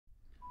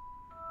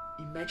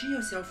Imagine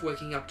yourself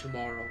waking up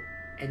tomorrow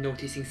and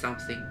noticing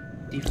something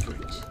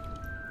different.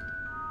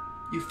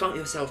 You found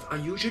yourself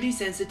unusually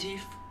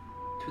sensitive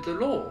to the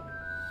law.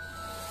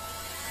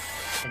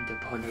 And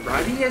upon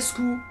arriving at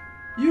school,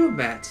 you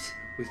met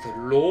with a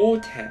law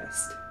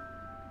test.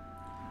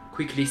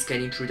 Quickly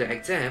scanning through the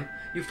exam,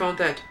 you found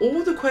that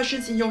all the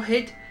questions in your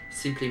head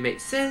simply made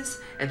sense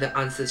and the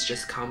answers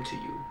just come to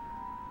you.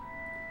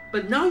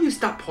 But now you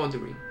start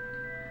pondering,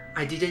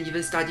 I didn't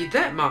even study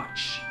that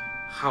much.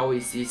 How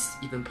is this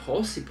even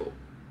possible?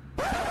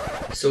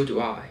 So do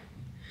I.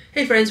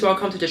 Hey friends,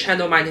 welcome to the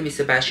channel. My name is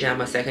Sebastian.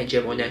 I'm a second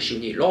year Monash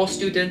Uni law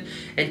student,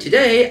 and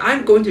today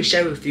I'm going to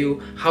share with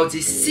you how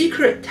this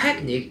secret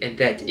technique, and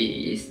that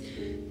is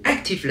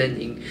active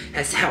learning,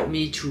 has helped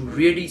me to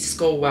really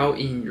score well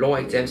in law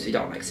exams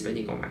without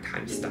spending all my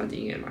time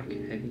studying and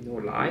having no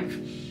life.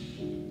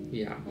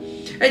 Yeah.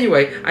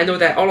 Anyway, I know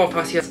that all of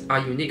us here are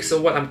unique,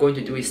 so what I'm going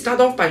to do is start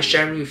off by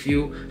sharing with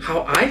you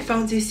how I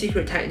found this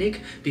secret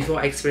technique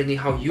before explaining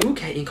how you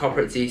can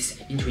incorporate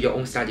this into your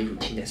own study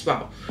routine as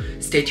well.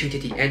 Stay tuned to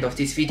the end of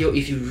this video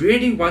if you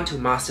really want to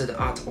master the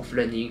art of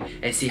learning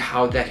and see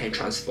how that can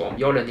transform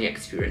your learning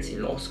experience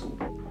in law school.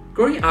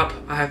 Growing up,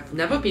 I have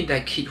never been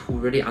that kid who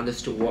really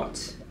understood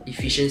what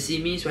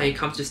efficiency means when it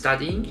comes to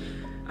studying.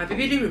 I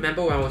vividly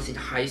remember when I was in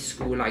high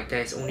school,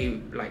 there's only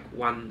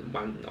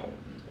one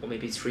or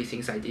maybe three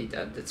things I did.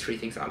 The three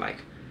things are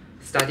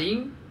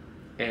studying,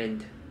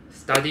 and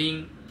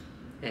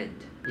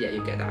yeah,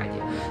 you get the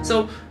idea.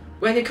 So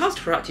when it comes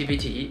to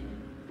productivity,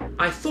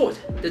 I thought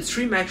the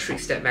three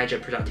metrics that measure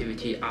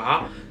productivity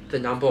are the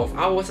number of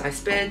hours I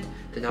spent,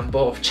 the number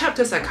of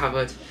chapters I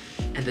covered,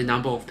 and the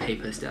number of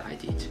papers that I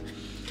did.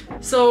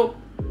 So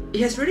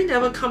it has really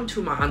never come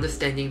to my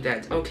understanding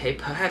that, okay,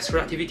 perhaps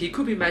productivity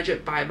could be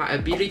measured by my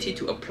ability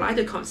to apply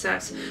the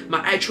concepts, my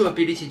actual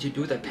ability to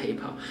do the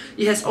paper.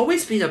 It has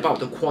always been about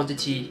the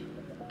quantity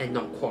and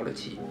not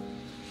quality.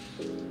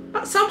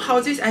 But somehow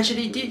this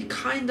actually did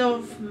kind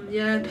of,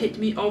 paid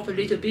me off a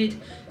little bit.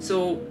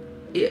 So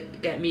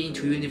it got me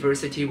into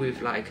university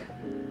with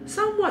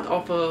somewhat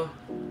of a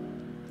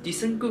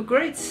decent good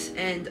grades,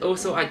 and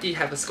also I did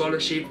have a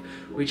scholarship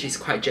which is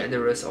quite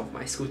generous of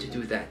my school to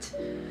do that.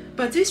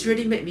 But this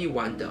really made me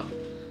wonder,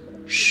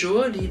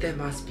 surely there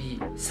must be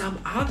some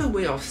other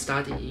way of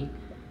studying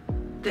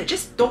that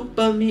just don't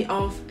burn me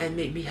off and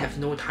make me have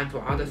no time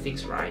for other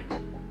things, right?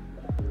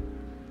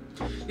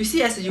 You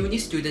see, as a uni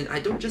student, I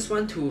don't just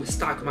want to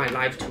stuck my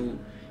life to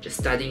just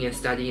studying and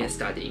studying and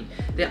studying.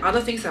 There are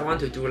other things I want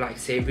to do, like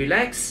say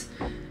relax,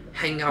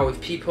 hang out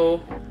with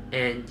people,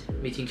 and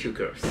meeting cute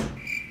girls.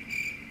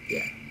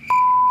 Yeah.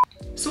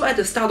 So at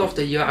the start of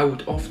the year, I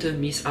would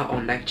often miss out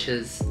on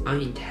lectures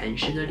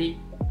unintentionally.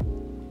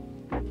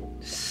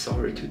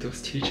 Sorry to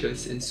those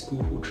teachers in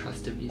school who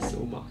trusted me so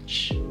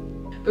much.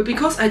 But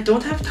because I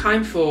don't have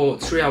time for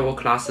 3-hour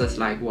classes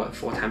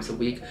 4 times a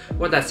week,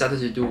 what I started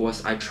to do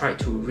was I tried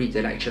to read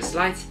the lecture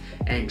slides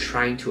and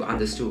trying to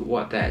understand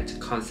what that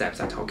concepts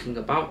are talking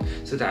about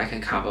so that I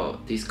can cover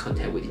this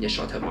content within a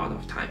short amount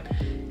of time.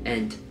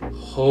 And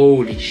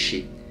holy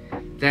shit,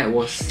 that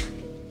was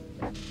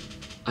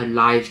a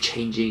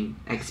life-changing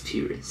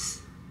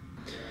experience.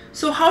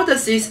 So how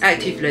does this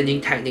active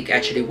learning technique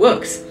actually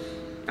works?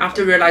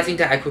 After realizing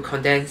that I could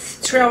condense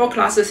 3-hour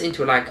classes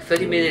into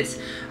 30 minutes,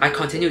 I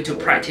continued to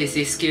practice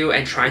this skill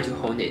and trying to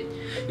hone it.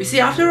 You see,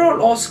 after all,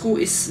 law school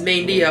is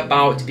mainly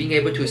about being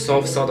able to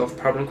solve sort of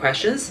problem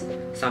questions,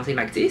 something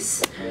like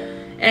this.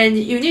 And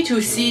you need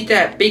to see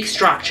that big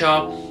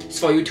structure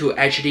for you to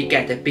actually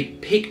get the big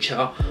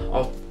picture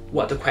of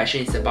what the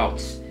question is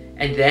about.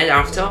 And then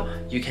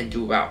after, you can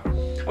do well.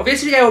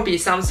 Obviously, there will be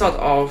some sort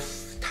of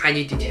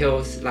tiny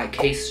details like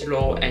case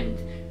law and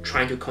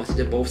trying to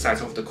consider both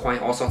sides of the coin,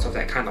 all sorts of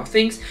that kind of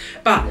things.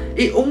 But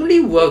it only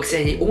works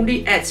and it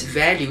only adds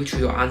value to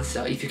your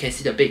answer if you can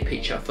see the big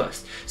picture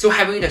first. So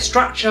having the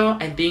structure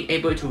and being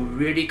able to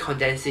really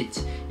condense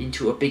it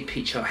into a big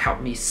picture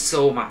helped me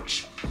so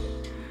much.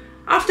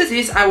 After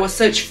this, I will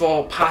search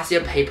for past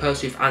year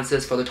papers with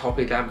answers for the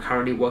topic that I'm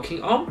currently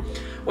working on.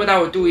 What I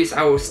will do is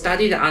I will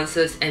study the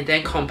answers and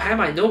then compare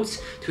my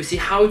notes to see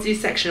how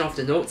this section of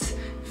the notes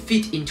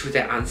fit into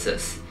their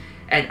answers.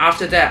 And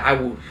after that, I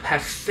will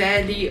have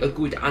fairly a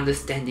good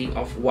understanding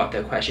of what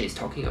the question is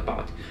talking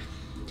about.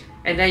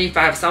 And then if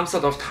I have some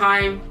sort of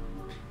time,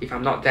 if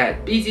I'm not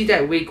that busy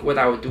that week, what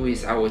I will do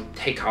is I will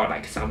take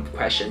out some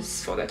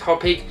questions for that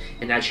topic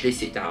and actually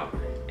sit down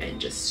and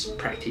just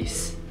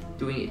practice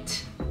doing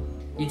it.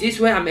 In this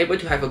way, I'm able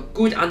to have a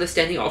good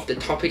understanding of the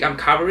topic I'm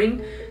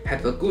covering,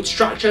 have a good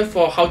structure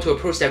for how to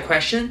approach that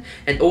question,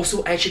 and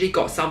also actually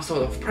got some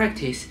sort of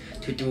practice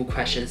to do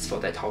questions for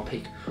that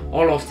topic.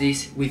 All of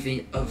this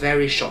within a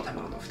very short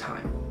amount of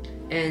time.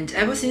 And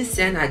ever since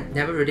then, I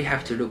never really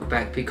have to look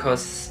back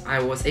because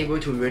I was able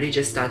to really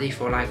just study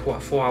for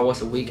 4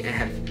 hours a week and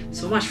have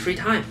so much free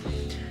time.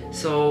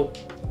 So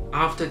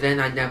after then,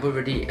 I never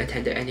really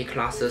attended any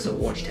classes or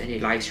watched any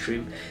live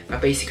stream, but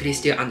basically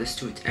still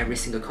understood every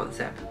single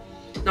concept.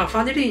 Now,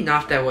 funnily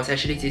enough, there was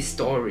actually this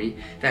story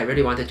that I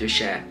really wanted to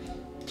share.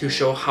 to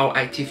show how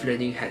active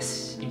learning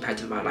has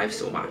impacted my life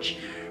so much.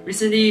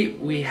 Recently,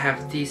 we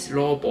have this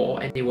law ball,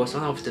 and it was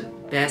one of the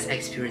best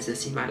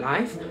experiences in my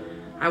life.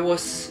 I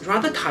was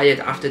rather tired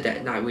after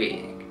that night.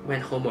 We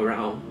went home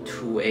around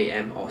 2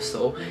 AM or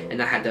so,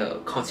 and I had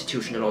a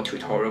constitutional law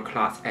tutorial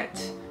class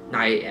at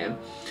 9 AM.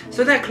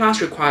 So that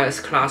class requires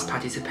class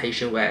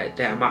participation where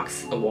there are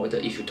marks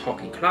awarded if you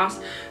talk in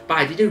class, but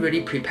I didn't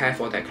really prepare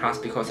for that class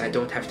because I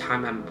don't have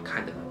time. I'm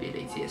kind of a bit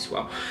lazy as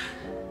well.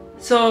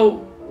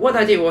 So what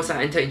I did was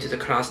I entered into the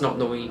class not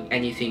knowing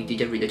anything,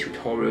 didn't read the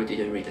tutorial,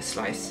 didn't read the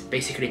slides,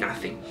 basically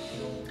nothing.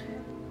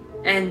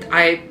 And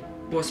I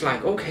was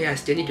like, okay, I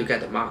still need to get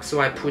the marks, so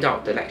I pulled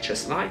out the lecture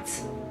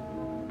slides.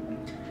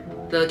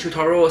 The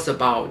tutorial was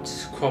about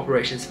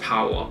corporation's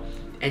power,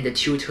 and the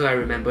tutor, I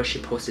remember, she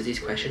posted this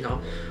question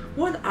on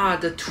what are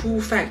the 2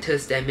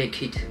 factors that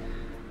make it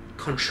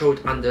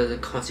controlled under the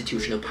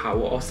constitutional power,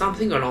 or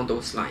something along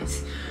those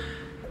lines.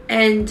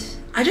 And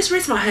I just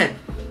raised my hand.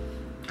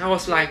 I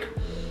was like,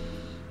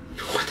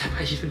 what am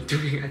I even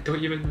doing? I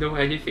don't even know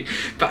anything.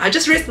 But I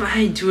just raised my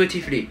hand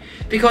intuitively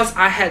because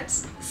I had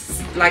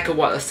like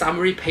a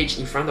summary page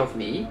in front of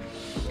me,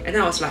 and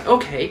I was like,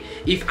 okay,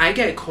 if I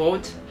get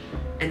called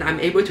and I'm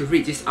able to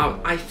read this out,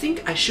 I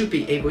think I should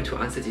be able to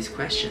answer this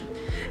question.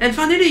 And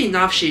funnily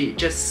enough, she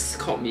just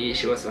called me.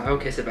 She was like,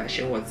 okay,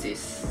 Sebastian, what's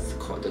this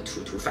called the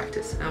two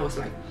factors? And I was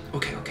like,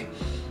 okay,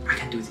 I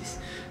can do this.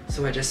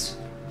 So I just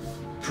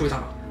pulled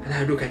out and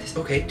I look at this.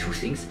 Okay, 2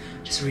 things.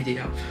 Just read it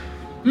out.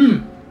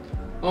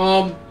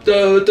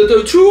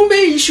 The 2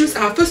 main issues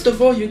are, first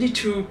of all, you need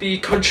to be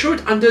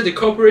controlled under the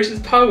corporation's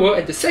power,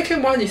 and the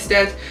second one is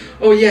that,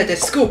 oh yeah, the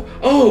scope.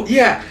 Oh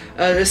yeah,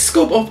 the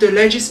scope of the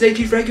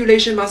legislative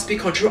regulation must be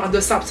controlled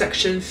under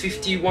subsection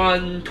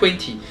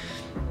 5120.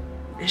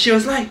 And she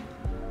was like,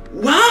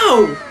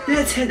 wow,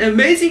 that's an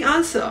amazing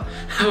answer.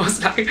 I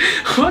was like,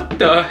 what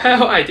the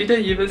hell? I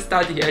didn't even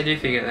study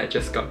anything and I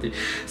just got it.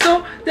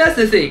 So that's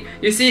the thing.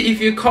 You see,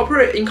 if you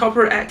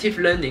incorporate active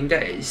learning,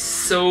 that is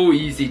so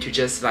easy to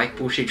just like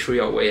push it through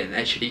your way and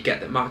actually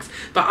get the marks.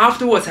 But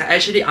afterwards, I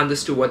actually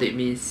understood what it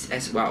means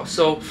as well.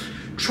 So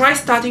try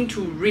starting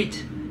to read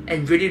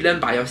and really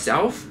learn by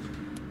yourself.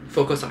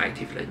 Focus on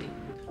active learning.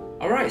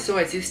 Alright, so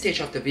at this stage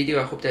of the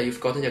video, I hope that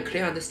you've gotten a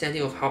clear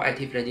understanding of how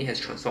active learning has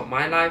transformed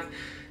my life.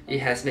 It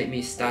has made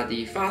me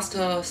study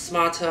faster,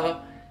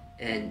 smarter,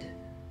 and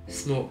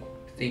smoke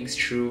things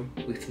through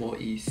with more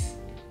ease.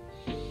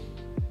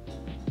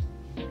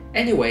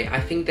 Anyway, I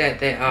think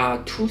that there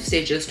are 2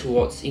 stages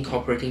towards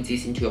incorporating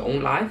this into your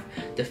own life.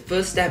 The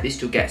first step is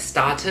to get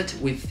started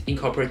with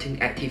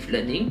incorporating active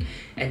learning,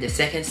 and the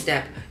second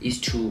step is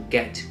to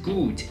get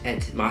good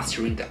at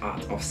mastering the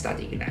art of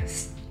studying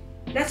less.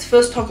 Let's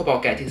first talk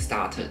about getting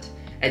started.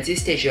 At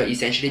this stage, you're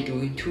essentially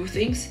doing 2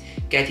 things: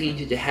 getting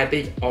into the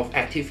habit of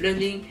active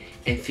learning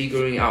and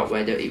figuring out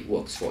whether it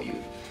works for you.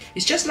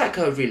 It's just like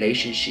a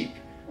relationship.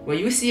 When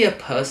you see a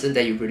person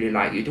that you really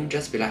like, you don't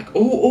just be like,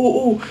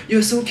 oh,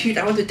 you're so cute,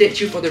 I want to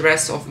date you for the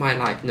rest of my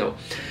life. No.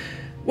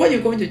 What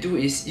you're going to do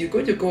is you're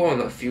going to go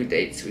on a few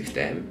dates with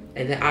them,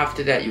 and then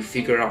after that you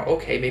figure out,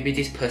 okay, maybe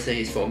this person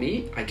is for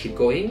me, I keep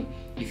going.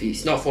 If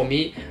it's not for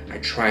me, I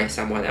try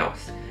someone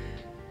else.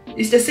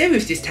 It's the same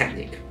with this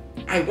technique.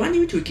 I want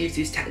you to give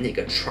this technique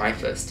a try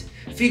first,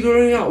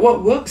 figuring out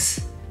what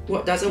works,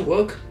 what doesn't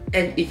work,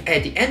 and if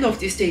at the end of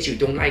this stage you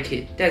don't like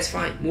it, that's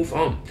fine, move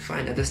on,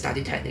 find another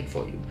study technique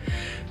for you.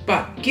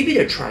 But give it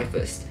a try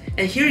first,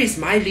 and here is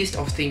my list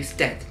of things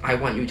that I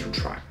want you to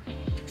try.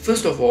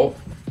 First of all,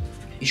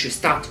 you should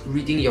start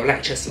reading your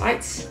lecture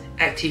slides,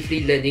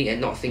 actively learning and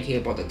not thinking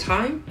about the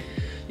time.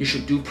 You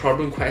should do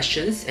problem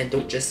questions and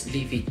don't just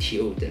leave it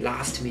till the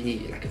last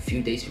minute, like a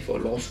few days before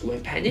law school,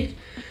 and panic.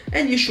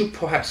 And you should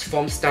perhaps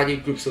form study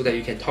groups so that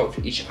you can talk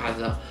to each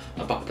other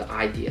about the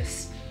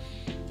ideas.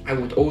 I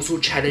would also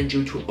challenge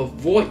you to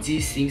avoid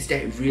these things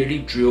that really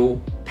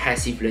drill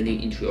passive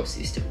learning into your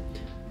system.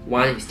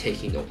 One is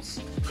taking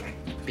notes,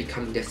 like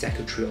becoming the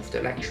secretary of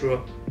the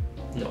lecturer.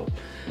 No.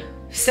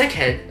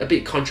 Second, a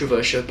bit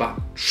controversial, but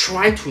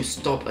try to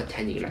stop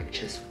attending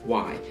lectures.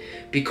 Why?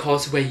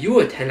 Because when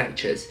you attend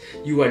lectures,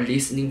 you are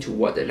listening to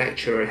what the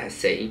lecturer has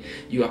saying.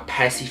 You are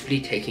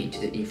passively taking into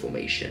the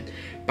information.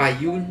 By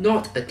you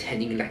not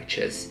attending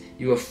lectures,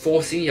 you are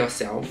forcing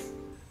yourself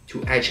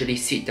to actually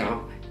sit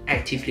down,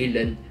 actively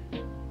learn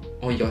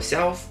on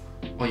yourself,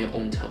 on your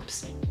own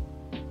terms.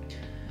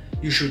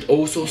 You should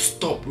also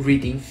stop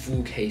reading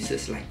full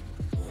cases. Like,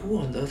 who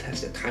on earth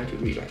has the time to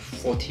read like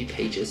 40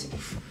 pages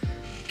of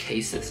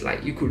cases?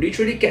 Like, you could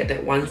literally get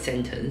that one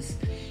sentence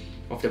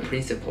of the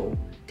principle,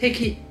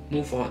 take it,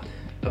 move on,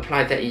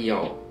 apply that in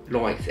your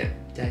law exam.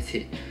 That's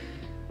it.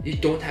 You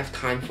don't have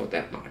time for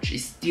that much.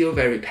 It's still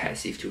very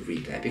passive to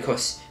read that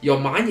because your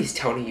mind is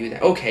telling you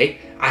that, okay,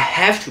 I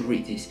have to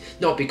read this,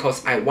 not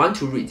because I want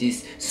to read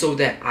this so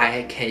that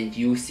I can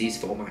use this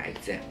for my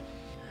exam.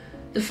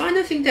 The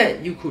final thing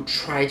that you could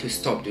try to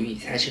stop doing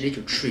is actually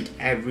to treat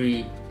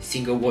every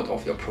single word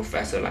of your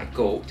professor like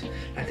gold.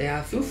 Like there are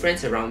a few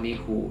friends around me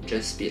who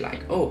just be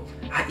like, oh,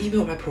 I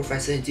emailed my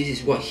professor and this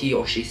is what he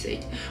or she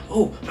said.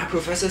 Oh, my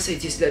professor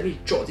said this, let me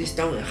jot this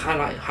down and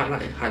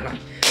highlight.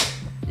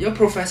 Your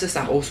professors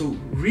are also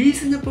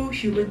reasonable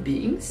human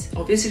beings.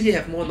 Obviously they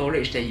have more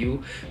knowledge than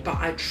you, but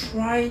I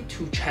try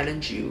to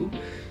challenge you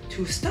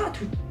to start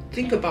to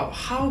think about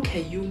how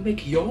can you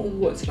make your own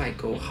words like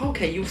gold? How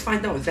can you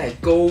find out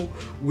that gold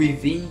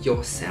within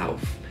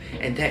yourself?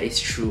 And that is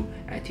true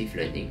active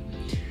learning.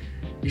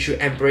 You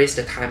should embrace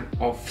the time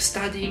of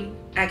studying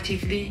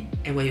actively,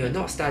 and when you're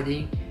not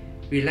studying,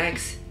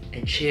 relax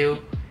and chill,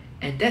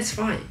 and that's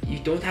fine. You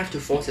don't have to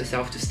force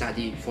yourself to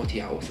study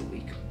 40 hours a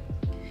week.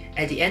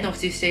 At the end of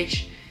this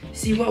stage,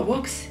 see what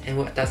works and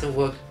what doesn't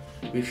work,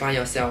 refine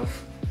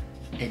yourself,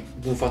 and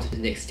move on to the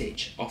next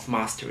stage of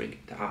mastering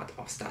the art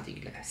of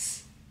studying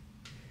less.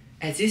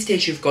 At this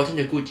stage, you've gotten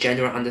a good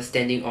general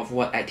understanding of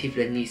what active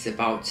learning is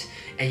about,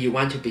 and you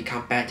want to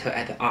become better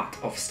at the art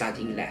of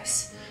studying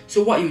less.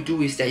 So what you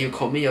do is that you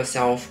commit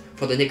yourself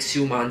for the next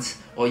few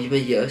months or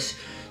even years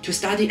to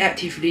study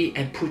actively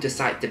and put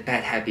aside the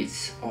bad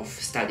habits of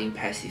studying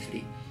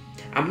passively.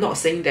 I'm not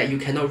saying that you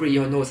cannot read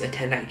your notes and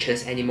attend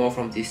lectures anymore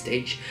from this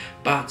stage,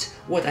 but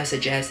what I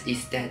suggest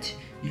is that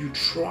you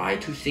try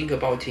to think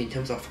about it in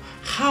terms of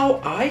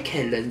how I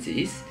can learn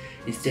this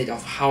instead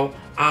of how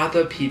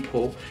other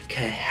people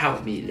can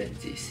help me learn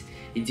this.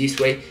 In this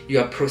way, you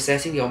are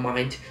processing your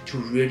mind to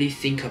really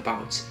think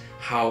about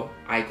how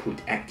I could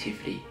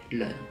actively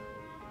learn.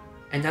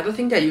 Another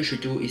thing that you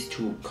should do is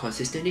to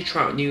consistently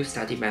try out new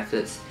study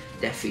methods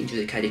that fit into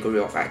the category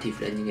of active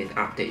learning and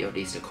update your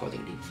list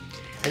accordingly.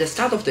 At the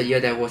start of the year,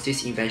 there was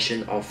this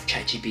invention of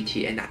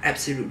ChatGPT, and I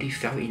absolutely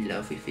fell in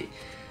love with it.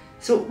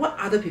 So what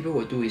other people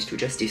will do is to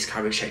just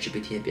discourage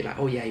ChatGPT and be like,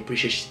 oh yeah, it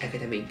breaches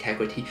academic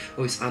integrity,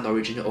 oh it's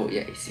unoriginal, oh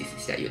yeah, it's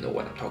this, that, you know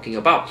what I'm talking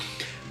about.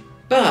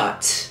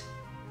 But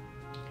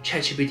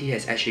ChatGPT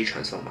has actually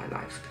transformed my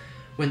life.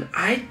 When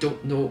I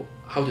don't know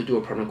how to do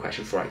a problem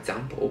question, for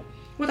example,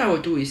 what I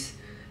will do is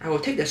I will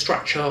take the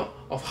structure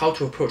of how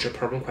to approach a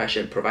problem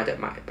question provided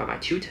by my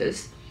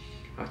tutors.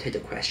 I'll take the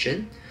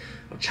question,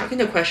 I'll chuck in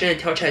the question and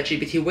tell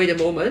ChatGPT, wait a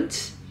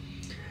moment.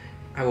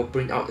 I will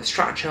bring out the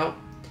structure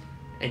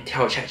and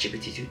tell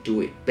ChatGPT to do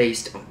it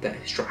based on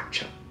that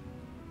structure.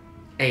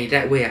 And in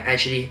that way, I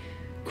actually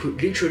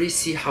could literally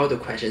see how the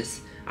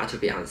questions are to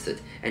be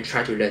answered and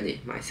try to learn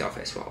it myself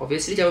as well.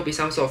 Obviously, there will be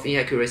some sort of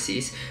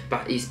inaccuracies,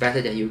 but it's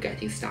better than you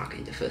getting stuck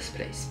in the first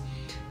place.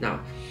 Now,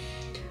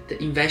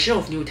 the invention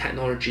of new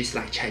technologies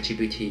like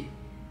ChatGPT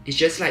is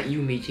just like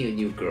you meeting a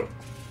new girl.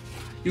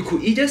 You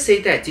could either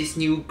say that this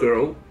new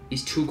girl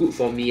is too good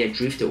for me and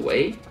drift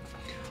away,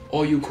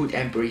 or you could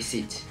embrace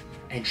it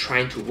and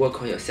try to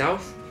work on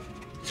yourself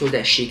so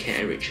that she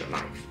can enrich your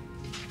life.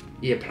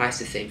 It applies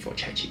the same for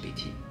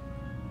ChatGPT.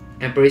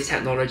 Embrace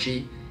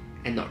technology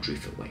and not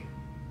drift away.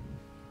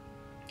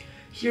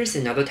 Here's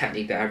another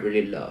technique that I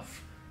really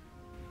love.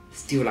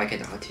 Steal like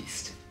an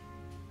artist.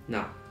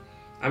 Now,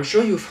 I'm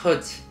sure you've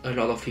heard a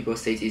lot of people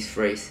say this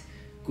phrase,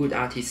 good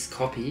artists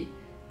copy,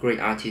 great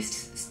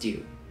artists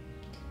steal.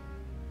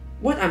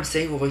 What I'm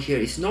saying over here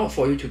is not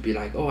for you to be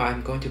like, oh,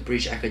 I'm going to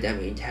breach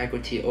academic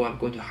integrity, or I'm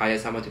going to hire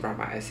someone to write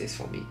my essays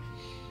for me.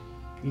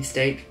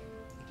 Instead,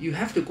 you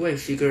have to go and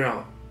figure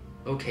out,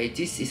 okay,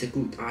 this is a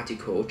good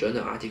article,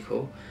 journal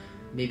article,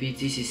 maybe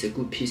this is a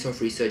good piece of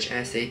research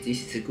essay,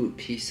 this is a good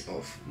piece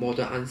of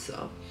model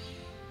answer.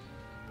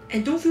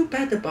 And don't feel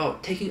bad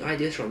about taking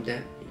ideas from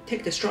them.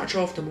 Take the structure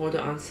of the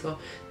model answer,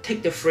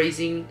 take the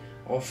phrasing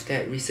of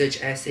that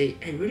research essay,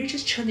 and really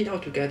just churn it all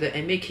together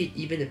and make it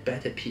even a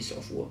better piece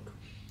of work.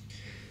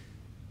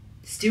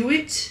 Steal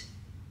it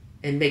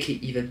and make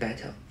it even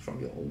better from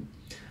your own.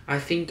 I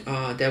think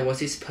there was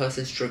this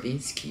person,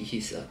 Stravinsky,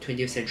 he's a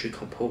 20th century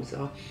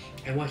composer,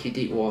 and what he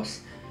did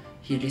was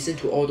he listened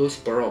to all those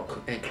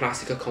Baroque and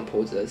classical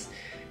composers,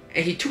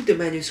 and he took the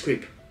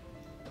manuscript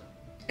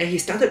and he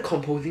started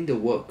composing the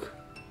work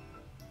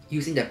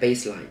using the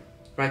bass line,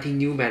 writing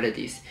new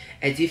melodies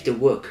as if the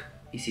work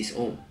is his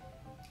own.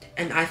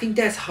 And I think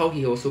that's how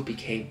he also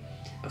became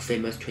a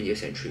famous 20th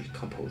century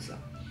composer.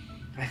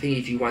 I think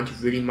if you want to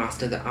really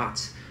master the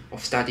art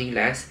of studying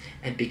less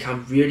and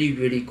become really,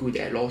 really good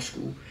at law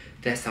school,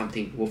 that's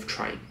something worth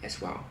trying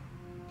as well.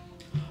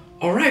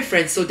 Alright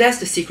friends, so that's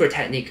the secret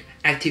technique,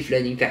 active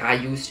learning, that I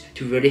used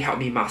to really help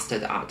me master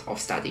the art of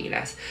studying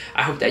less.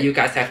 I hope that you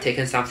guys have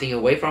taken something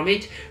away from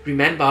it.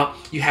 Remember,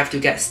 you have to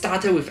get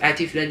started with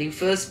active learning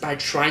first by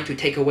trying to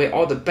take away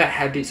all the bad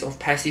habits of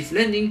passive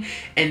learning,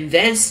 and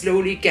then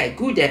slowly get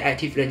good at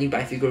active learning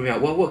by figuring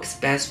out what works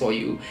best for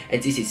you,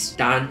 and this is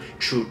done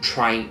through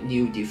trying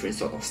new different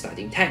sort of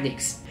studying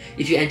techniques.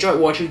 If you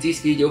enjoyed watching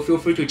this video, feel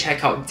free to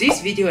check out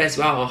this video as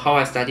well on how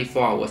I study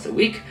 4 hours a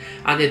week.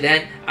 Until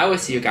then, I will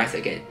see you guys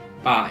again.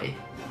 Bye.